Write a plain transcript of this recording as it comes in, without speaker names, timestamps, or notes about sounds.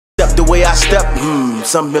way I step,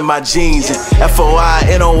 something in my jeans. And FOI,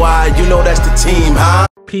 you know that's the team, huh?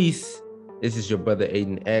 Peace. This is your brother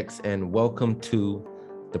Aidan X, and welcome to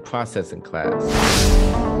the processing class.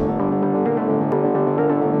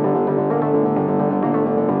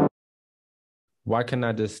 Why can't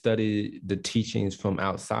I just study the teachings from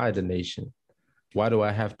outside the nation? Why do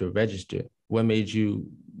I have to register? What made you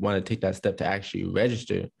want to take that step to actually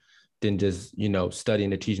register than just, studying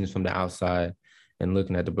the teachings from the outside and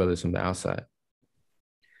looking at the brothers from the outside?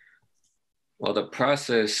 Well, the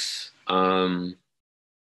process,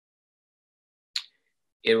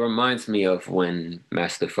 it reminds me of when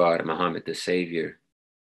Master Farrakhan, Muhammad, the Savior,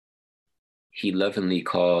 he lovingly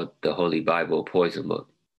called the Holy Bible a poison book.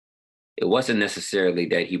 It wasn't necessarily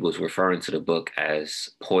that he was referring to the book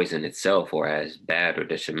as poison itself or as bad or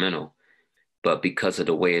detrimental, but because of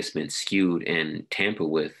the way it's been skewed and tampered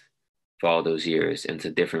with for all those years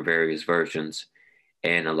into different various versions,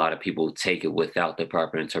 and a lot of people take it without the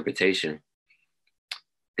proper interpretation,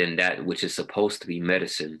 then that which is supposed to be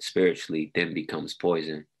medicine spiritually then becomes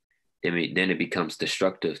poison. Then it becomes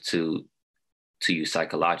destructive to you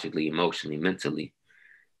psychologically, emotionally, mentally.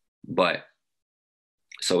 But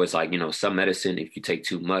so it's like, some medicine, if you take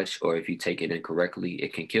too much or if you take it incorrectly,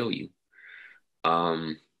 it can kill you.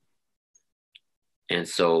 And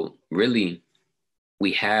so really,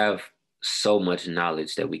 we have so much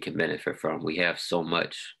knowledge that we can benefit from. We have so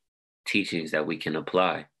much teachings that we can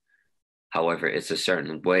apply. However, it's a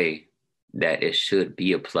certain way that it should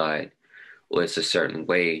be applied, or it's a certain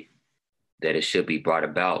way that it should be brought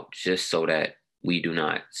about, just so that we do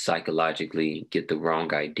not psychologically get the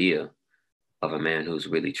wrong idea of a man who's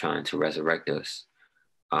really trying to resurrect us.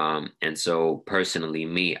 And so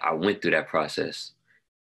personally, I went through that process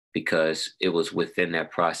because it was within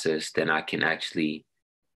that process that I can actually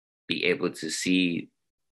be able to see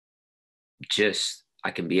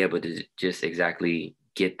I can be able to just exactly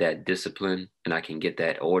get that discipline, and I can get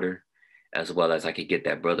that order, as well as I could get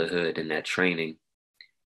that brotherhood and that training,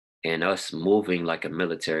 and us moving like a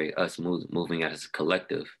military, us moving as a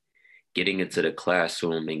collective, getting into the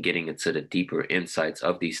classroom and getting into the deeper insights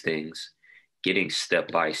of these things, getting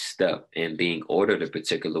step by step and being ordered a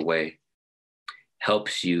particular way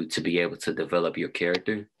helps you to be able to develop your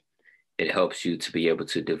character. It helps you to be able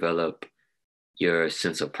to develop your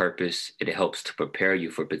sense of purpose. It helps to prepare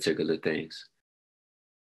you for particular things.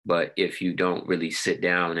 But if you don't really sit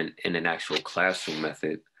down in an actual classroom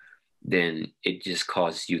method, then it just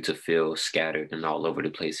causes you to feel scattered and all over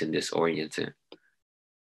the place and disoriented.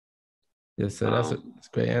 Yes, sir. That's a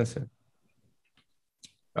great answer.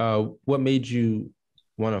 What made you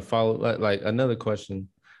want to follow? Like another question,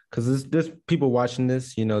 because there's people watching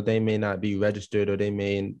this, they may not be registered or they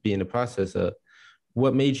may be in the process of.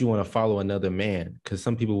 What made you want to follow another man? Because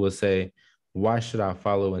some people will say, why should I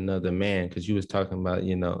follow another man? Because you was talking about,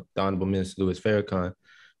 the Honorable Minister Louis Farrakhan.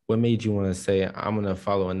 What made you want to say, I'm going to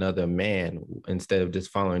follow another man instead of just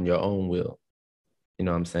following your own will? You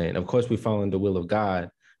know what I'm saying? Of course, we're following the will of God,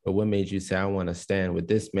 but what made you say, I want to stand with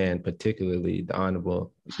this man, particularly the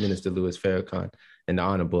Honorable Minister Louis Farrakhan and the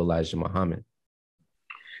Honorable Elijah Muhammad?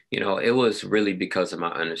 It was really because of my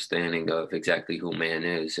understanding of exactly who man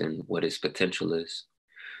is and what his potential is.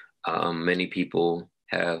 Many people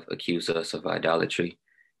have accused us of idolatry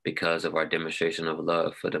because of our demonstration of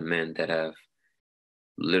love for the men that have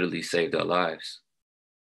literally saved our lives.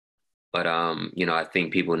 But, I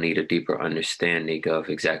think people need a deeper understanding of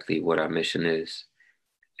exactly what our mission is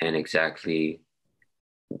and exactly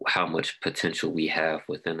how much potential we have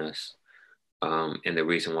within us. And the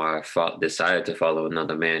reason why I decided to follow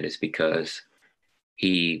another man is because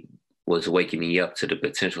he was waking me up to the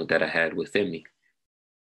potential that I had within me.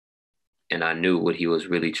 And I knew what he was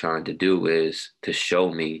really trying to do is to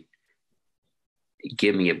show me,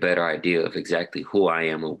 give me a better idea of exactly who I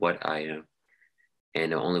am and what I am.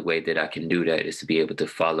 And the only way that I can do that is to be able to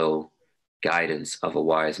follow guidance of a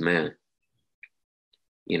wise man.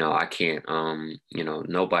 I can't,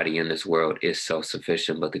 nobody in this world is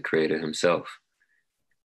self-sufficient but the Creator himself.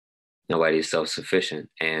 Nobody is self-sufficient.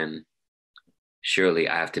 And surely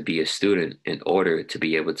I have to be a student in order to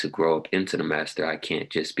be able to grow up into the master. I can't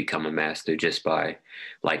just become a master just by,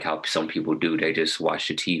 like how some people do. They just watch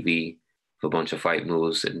the TV for a bunch of fight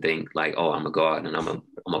moves and think like, oh, I'm a god and I'm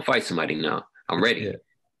gonna fight somebody now. I'm ready. Yeah.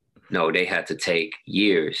 No, they had to take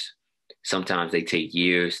years. Sometimes they take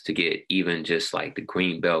years to get even just like the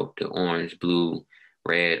green belt, the orange, blue,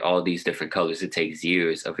 red, all these different colors. It takes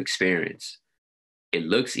years of experience. It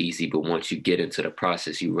looks easy, but once you get into the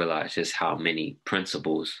process, you realize just how many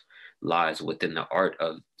principles lies within the art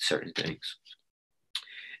of certain things.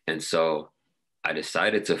 And so I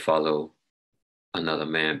decided to follow another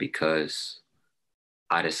man because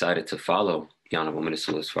I decided to follow the Honorable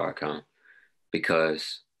Minister Farrakhan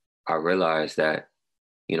because I realized that,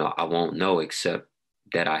 you know, I won't know except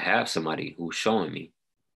that I have somebody who's showing me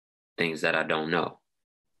things that I don't know.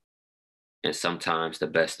 And sometimes the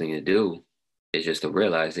best thing to do is just to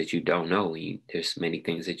realize that you don't know. There's many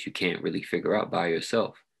things that you can't really figure out by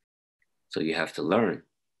yourself. So you have to learn.